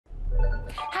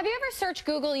Have you ever searched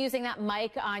Google using that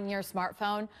mic on your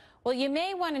smartphone? Well, you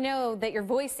may want to know that your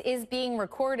voice is being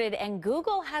recorded, and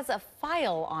Google has a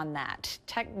file on that.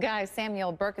 Tech guy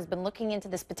Samuel Burke has been looking into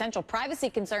this potential privacy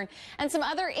concern and some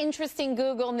other interesting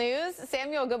Google news.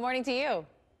 Samuel, good morning to you.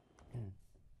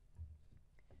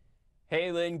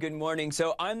 Hey, Lynn, good morning.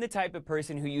 So I'm the type of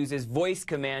person who uses voice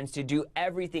commands to do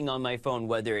everything on my phone,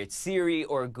 whether it's Siri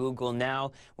or Google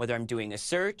Now, whether I'm doing a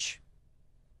search.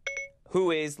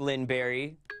 Who is Lynn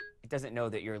Berry? It doesn't know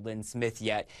that you're Lynn Smith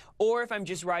yet. Or if I'm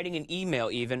just writing an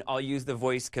email even, I'll use the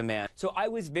voice command. So I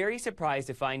was very surprised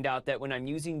to find out that when I'm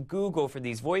using Google for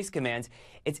these voice commands,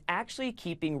 it's actually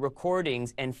keeping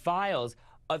recordings and files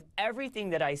of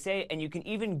everything that I say, and you can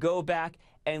even go back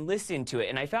and listen to it.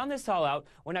 And I found this all out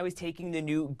when I was taking the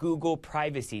new Google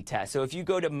privacy test. So if you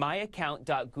go to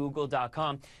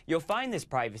myaccount.google.com, you'll find this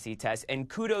privacy test, and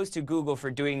kudos to Google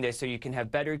for doing this so you can have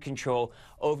better control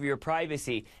over your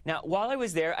privacy. Now, while I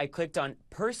was there, I clicked on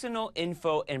personal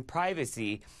info and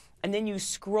privacy, and then you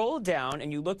scroll down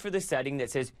and you look for the setting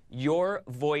that says your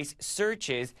voice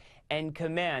searches and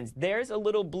commands. There's a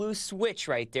little blue switch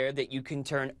right there that you can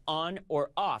turn on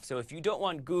or off. So if you don't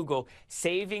want Google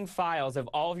saving files of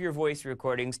all of your voice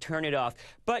recordings, turn it off.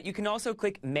 But you can also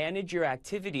click manage your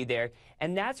activity there,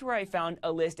 and that's where I found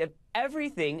a list of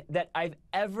everything that I've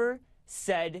ever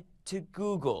said to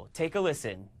Google. Take a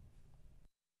listen.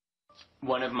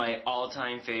 One of my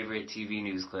all-time favorite TV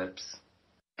news clips.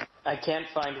 I can't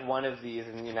find one of these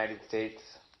in the United States.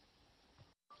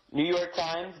 New York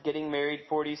Times, getting married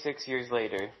 46 years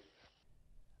later.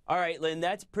 All right, Lynn,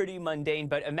 that's pretty mundane,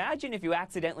 but imagine if you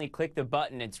accidentally click the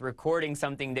button, it's recording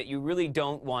something that you really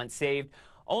don't want saved.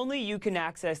 Only you can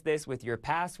access this with your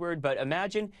password, but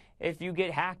imagine if you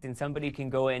get hacked and somebody can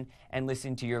go in and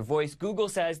listen to your voice. Google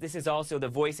says this is also the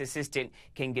voice assistant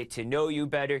can get to know you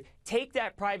better. Take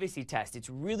that privacy test. It's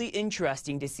really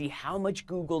interesting to see how much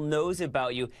Google knows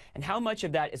about you and how much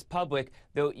of that is public,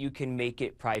 though you can make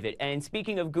it private. And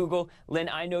speaking of Google, Lynn,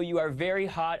 I know you are very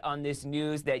hot on this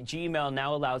news that Gmail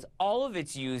now allows all of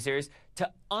its users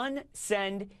to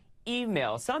unsend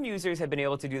email. Some users have been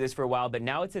able to do this for a while, but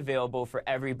now it's available for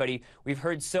everybody. We've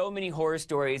heard so many horror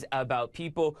stories about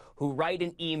people who write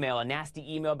an email, a nasty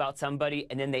email about somebody,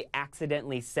 and then they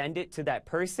accidentally send it to that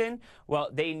person. Well,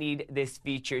 they need this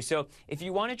feature. So if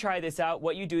you want to try this out,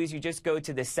 what you do is you just go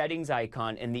to the settings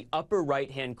icon in the upper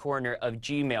right-hand corner of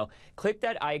Gmail. Click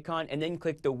that icon and then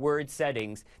click the word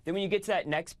settings. Then when you get to that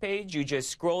next page, you just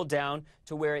scroll down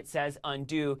to where it says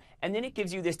undo, and then it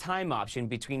gives you this time option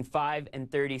between 5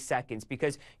 and 30 seconds,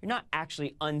 because you're not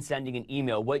actually unsending an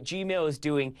email. What Gmail is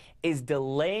doing is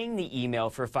delaying the email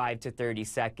for 5 to 30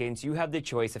 seconds. You have the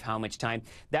choice of how much time.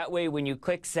 That way, when you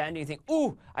click send, you think,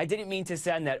 ooh, I didn't mean to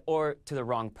send that, or to the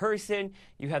wrong person,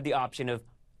 you have the option of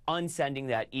unsending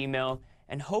that email,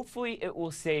 and hopefully it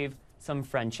will save some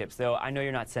friendships, though I know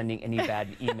you're not sending any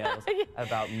bad emails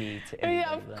about me to anybody.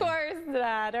 Yeah, of course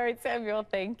not. All right, Samuel,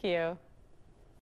 thank you.